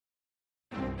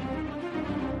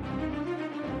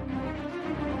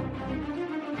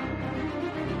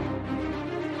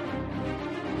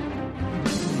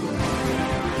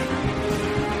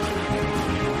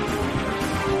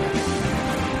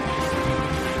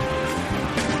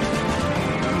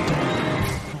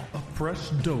fresh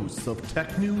dose of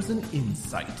tech news and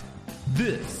insight.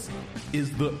 This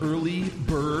is the Early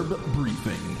Burb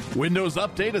Briefing. Windows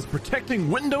Update is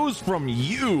protecting Windows from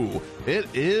you. It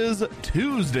is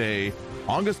Tuesday,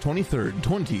 August 23rd,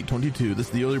 2022. This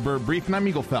is the Early Burb Briefing. I'm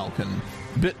Eagle Falcon.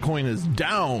 Bitcoin is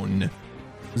down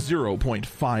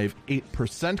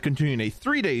 0.58%, continuing a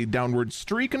 3-day downward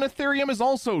streak, and Ethereum is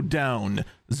also down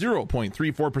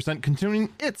 0.34%,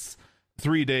 continuing its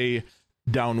 3-day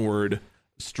downward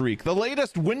streak. The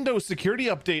latest Windows security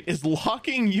update is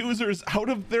locking users out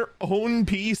of their own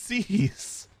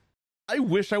PCs. I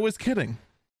wish I was kidding,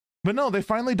 but no, they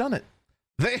finally done it.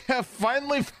 They have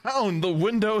finally found the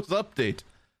Windows update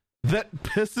that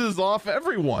pisses off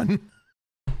everyone.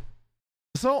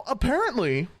 So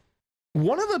apparently,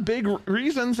 one of the big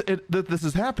reasons that this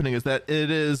is happening is that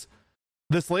it is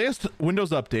this latest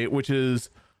Windows update, which is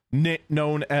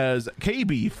known as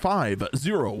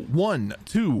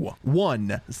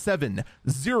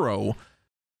KB50121770,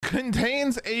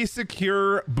 contains a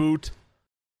secure boot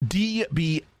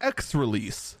DBX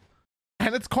release,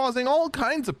 and it's causing all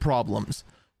kinds of problems,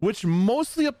 which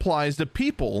mostly applies to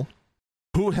people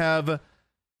who have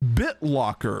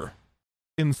BitLocker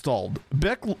installed.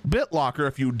 BitLocker,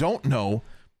 if you don't know,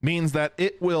 means that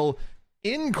it will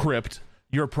encrypt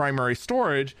your primary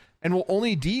storage and will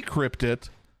only decrypt it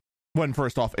when,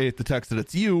 first off, A, it detects that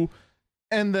it's you,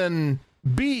 and then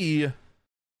B,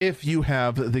 if you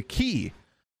have the key.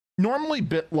 Normally,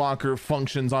 BitLocker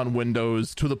functions on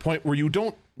Windows to the point where you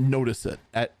don't notice it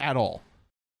at all.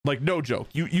 Like, no joke,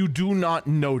 you do not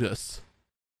notice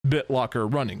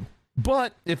BitLocker running.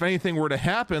 But if anything were to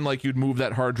happen, like you'd move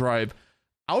that hard drive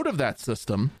out of that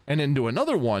system and into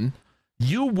another one,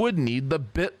 you would need the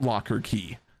BitLocker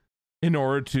key in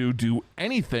order to do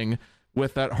anything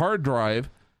with that hard drive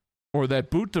or that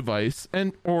boot device,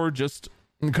 and or just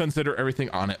consider everything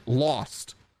on it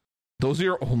lost. Those are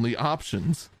your only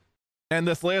options. And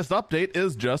this latest update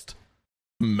is just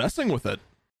messing with it.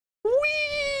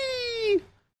 Whee!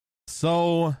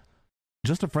 So,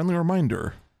 just a friendly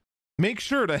reminder, make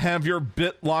sure to have your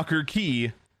BitLocker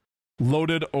key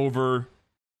loaded over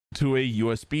to a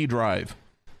USB drive.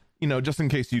 You know, just in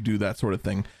case you do that sort of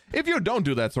thing. If you don't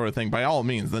do that sort of thing, by all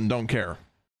means, then don't care.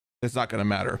 It's not going to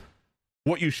matter.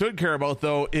 What you should care about,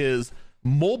 though, is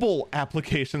mobile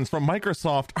applications from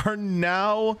Microsoft are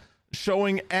now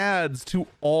showing ads to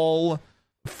all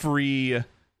free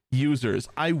users.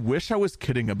 I wish I was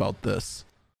kidding about this.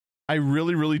 I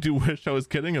really, really do wish I was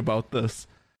kidding about this.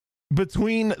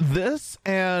 Between this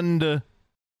and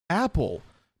Apple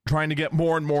trying to get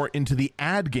more and more into the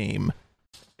ad game,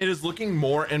 it is looking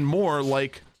more and more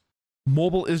like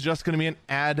mobile is just going to be an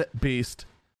ad-based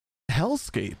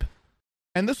hellscape.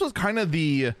 And this was kind of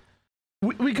we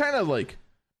kind of like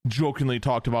jokingly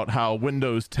talked about how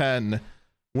Windows 10,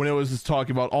 when it was just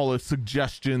talking about all its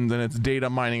suggestions and its data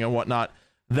mining and whatnot,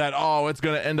 that, oh, it's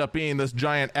going to end up being this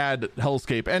giant ad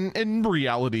hellscape. And in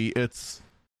reality, it's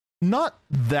not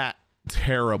that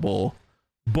terrible,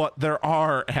 but there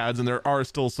are ads and there are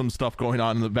still some stuff going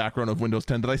on in the background of Windows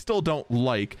 10 that I still don't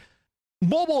like.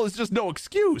 Mobile is just no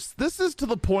excuse. This is to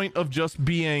the point of just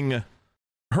being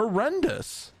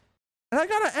horrendous. And I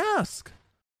gotta ask,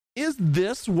 is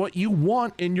this what you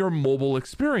want in your mobile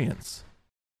experience?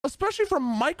 Especially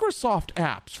from Microsoft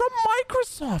apps.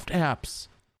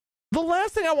 The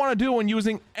last thing I want to do when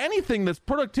using anything that's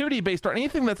productivity based or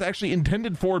anything that's actually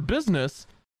intended for business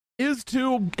is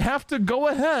to have to go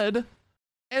ahead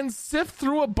and sift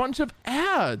through a bunch of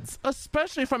ads,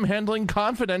 especially if I'm handling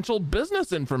confidential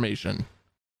business information.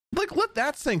 Like, let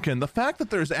that sink in. The fact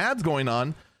that there's ads going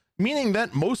on, meaning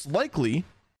that most likely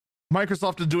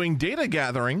Microsoft is doing data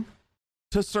gathering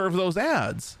to serve those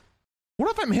ads.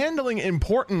 What if I'm handling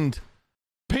important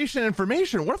patient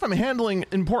information? What if I'm handling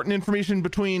important information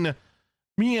between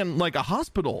me and like a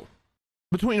hospital,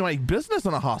 between my business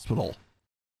and a hospital,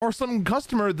 or some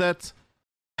customer that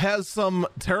has some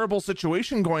terrible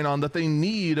situation going on that they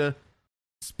need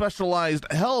specialized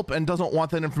help and doesn't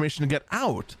want that information to get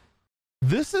out?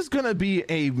 This is going to be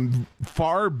a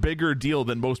far bigger deal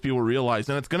than most people realize.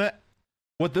 And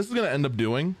what this is going to end up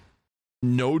doing,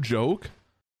 no joke,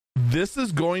 this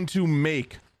is going to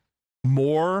make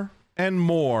more and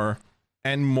more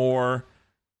and more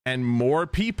and more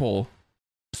people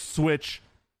switch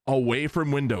away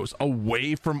from Windows,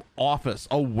 away from Office,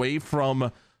 away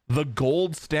from the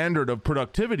gold standard of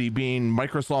productivity being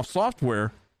Microsoft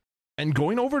software, and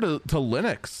going over to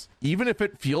Linux, even if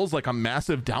it feels like a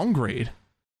massive downgrade.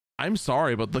 I'm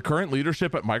sorry, but the current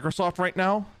leadership at Microsoft right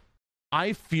now,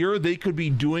 I fear they could be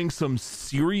doing some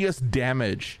serious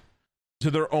damage to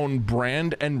their own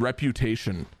brand and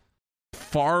reputation.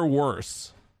 Far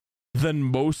worse than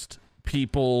most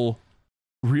people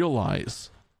realize.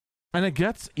 And it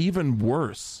gets even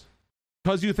worse.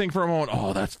 Because you think for a moment,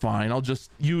 oh, that's fine, I'll just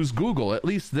use Google. At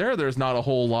least there's not a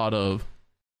whole lot of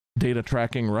data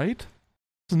tracking, right?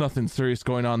 There's nothing serious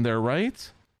going on there,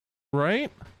 right?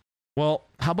 Right? Well,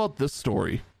 how about this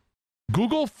story?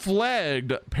 Google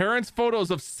flagged parents'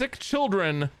 photos of sick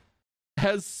children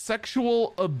as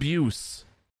sexual abuse.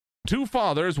 Two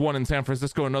fathers, one in San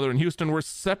Francisco, another in Houston, were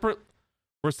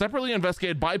separately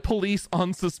investigated by police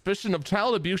on suspicion of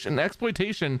child abuse and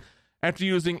exploitation after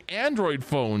using Android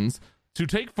phones to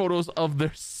take photos of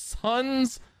their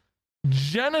son's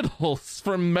genitals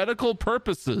for medical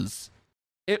purposes.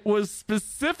 It was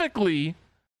specifically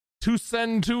to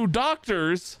send to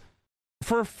doctors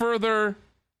for further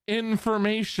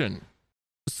information.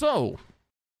 So,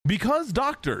 because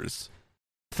doctors,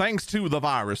 thanks to the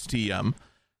virus TM,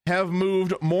 have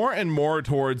moved more and more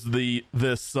towards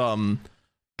this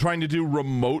trying to do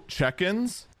remote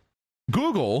check-ins,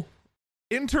 Google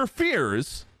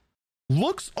interferes,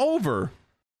 looks over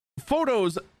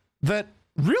photos that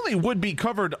really would be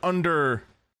covered under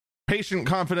patient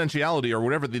confidentiality or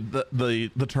whatever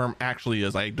the term actually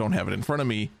is. I don't have it in front of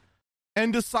me,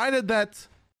 and decided that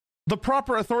the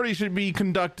proper authority should be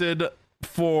conducted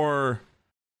for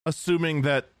assuming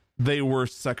that they were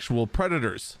sexual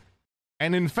predators.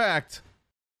 And in fact,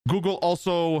 Google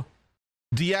also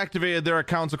deactivated their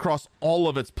accounts across all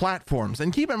of its platforms.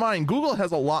 And keep in mind, Google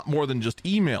has a lot more than just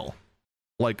email.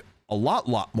 Like, a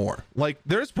lot more. Like,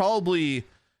 there's probably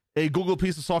a Google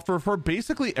piece of software for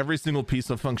basically every single piece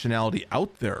of functionality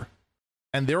out there.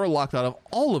 And they were locked out of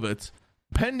all of it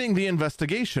pending the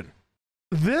investigation.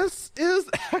 This is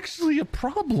actually a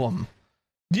problem.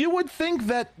 You would think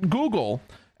that Google,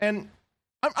 and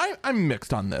I'm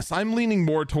mixed on this. I'm leaning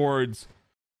more towards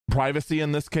privacy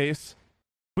in this case.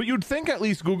 But you'd think at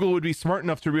least Google would be smart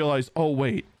enough to realize, oh,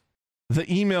 wait,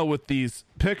 the email with these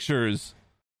pictures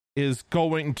is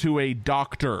going to a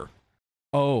doctor.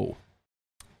 Oh,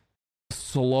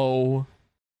 slow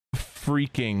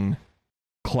freaking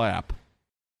clap.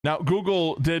 Now,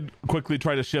 Google did quickly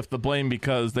try to shift the blame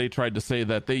because they tried to say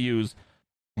that they use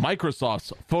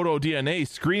Microsoft's photo DNA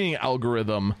screening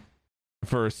algorithm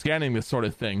for scanning this sort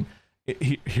of thing.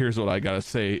 Here's what I gotta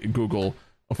say, Google.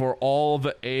 For all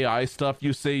the AI stuff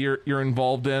you say you're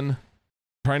involved in,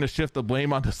 trying to shift the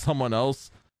blame onto someone else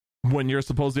when you're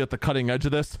supposedly at the cutting edge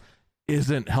of this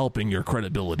isn't helping your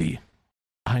credibility.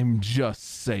 I'm just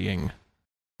saying.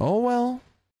 Oh well,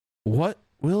 what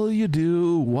will you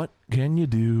do? What can you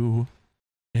do?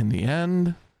 In the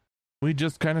end, we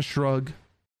just kind of shrug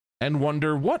and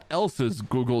wonder what else is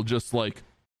Google just like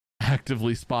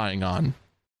actively spying on.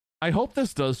 I hope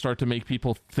this does start to make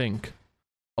people think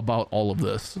about all of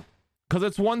this, because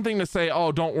it's one thing to say,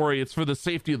 oh, don't worry, it's for the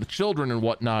safety of the children and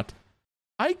whatnot.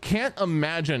 I can't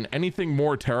imagine anything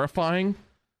more terrifying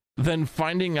than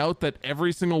finding out that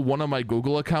every single one of my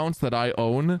Google accounts that I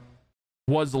own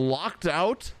was locked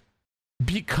out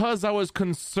because I was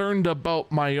concerned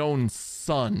about my own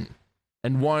son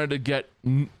and wanted to get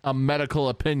a medical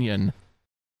opinion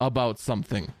about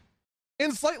something.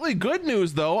 In slightly good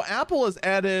news, though, Apple has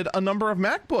added a number of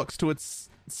MacBooks to its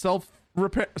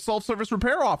self-service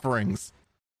repair offerings.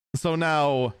 So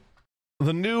now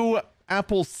the new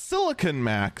Apple Silicon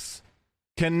Macs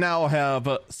can now have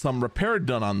some repair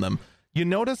done on them. You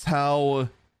notice how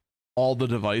all the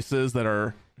devices that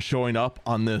are showing up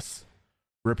on this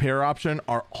repair option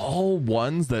are all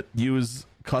ones that use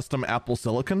custom Apple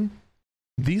Silicon?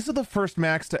 These are the first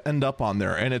Macs to end up on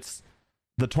there, and it's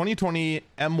the 2020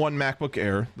 M1 MacBook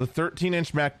Air, the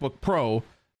 13-inch MacBook Pro,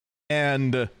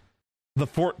 and the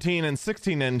 14 and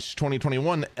 16-inch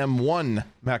 2021 M1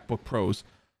 MacBook Pros.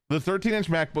 The 13-inch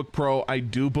MacBook Pro, I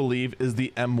do believe, is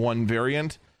the M1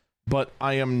 variant, but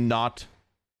I am not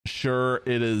sure.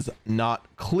 It is not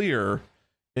clear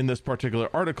in this particular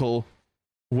article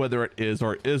whether it is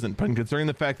or isn't. But considering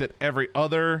the fact that every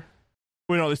other...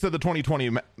 they said the 2020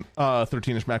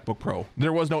 13-inch MacBook Pro.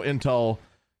 There was no Intel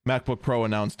MacBook Pro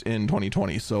announced in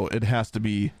 2020, so it has to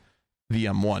be the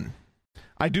M1.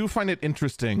 I do find it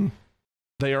interesting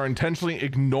they are intentionally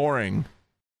ignoring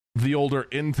the older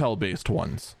Intel-based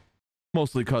ones.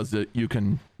 Mostly because you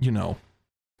can,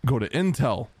 go to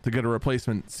Intel to get a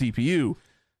replacement CPU.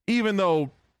 Even though,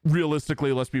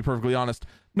 realistically, let's be perfectly honest,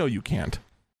 no, you can't.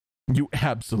 You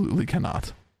absolutely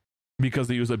cannot. Because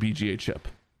they use a BGA chip.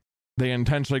 They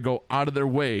intentionally go out of their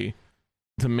way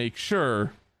to make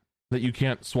sure that you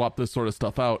can't swap this sort of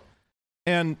stuff out.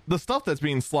 And the stuff that's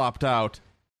being swapped out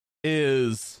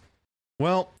is,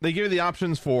 well, they give you the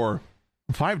options for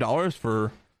 $5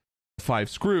 for 5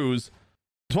 screws,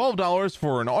 $12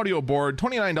 for an audio board,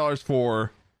 $29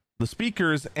 for the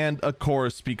speakers, and of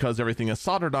course, because everything is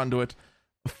soldered onto it,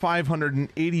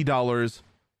 $580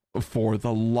 for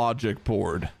the logic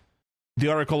board. The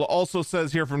article also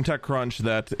says here from TechCrunch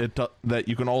that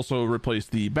you can also replace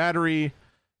the battery,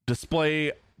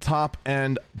 display, top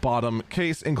and bottom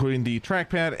case, including the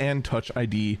trackpad and Touch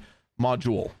ID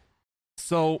module.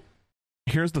 So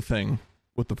here's the thing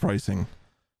with the pricing.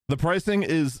 The pricing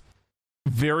is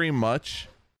pretty much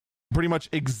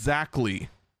exactly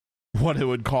what it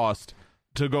would cost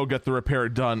to go get the repair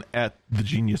done at the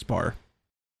Genius Bar.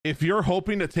 If you're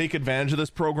hoping to take advantage of this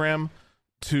program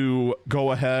to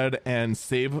go ahead and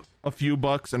save a few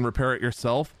bucks and repair it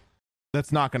yourself,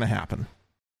 that's not going to happen.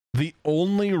 The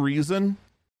only reason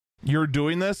you're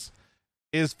doing this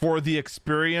is for the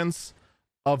experience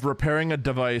of repairing a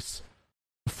device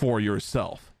for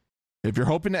yourself. If you're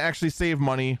hoping to actually save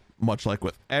money, much like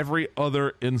with every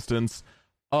other instance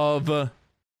of the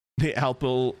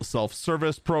Apple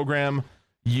self-service program,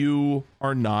 you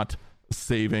are not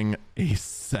saving a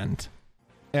cent.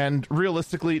 And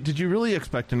realistically, did you really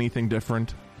expect anything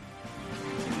different?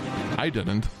 I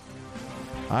didn't.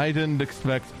 I didn't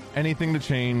expect anything to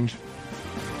change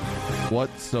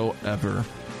whatsoever.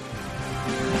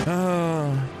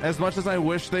 As much as I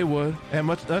wish they would, and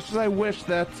much as I wish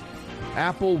that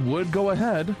Apple would go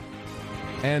ahead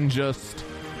and just,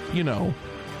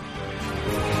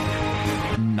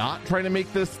 not try to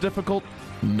make this difficult,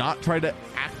 not try to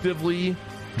actively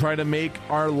try to make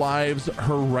our lives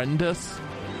horrendous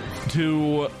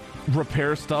to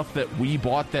repair stuff that we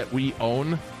bought, that we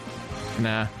own.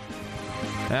 Nah.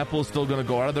 Apple's still going to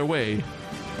go out of their way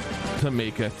to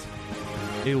make it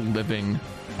a living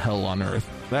hell on earth.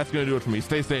 That's going to do it for me.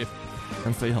 Stay safe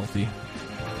and stay healthy.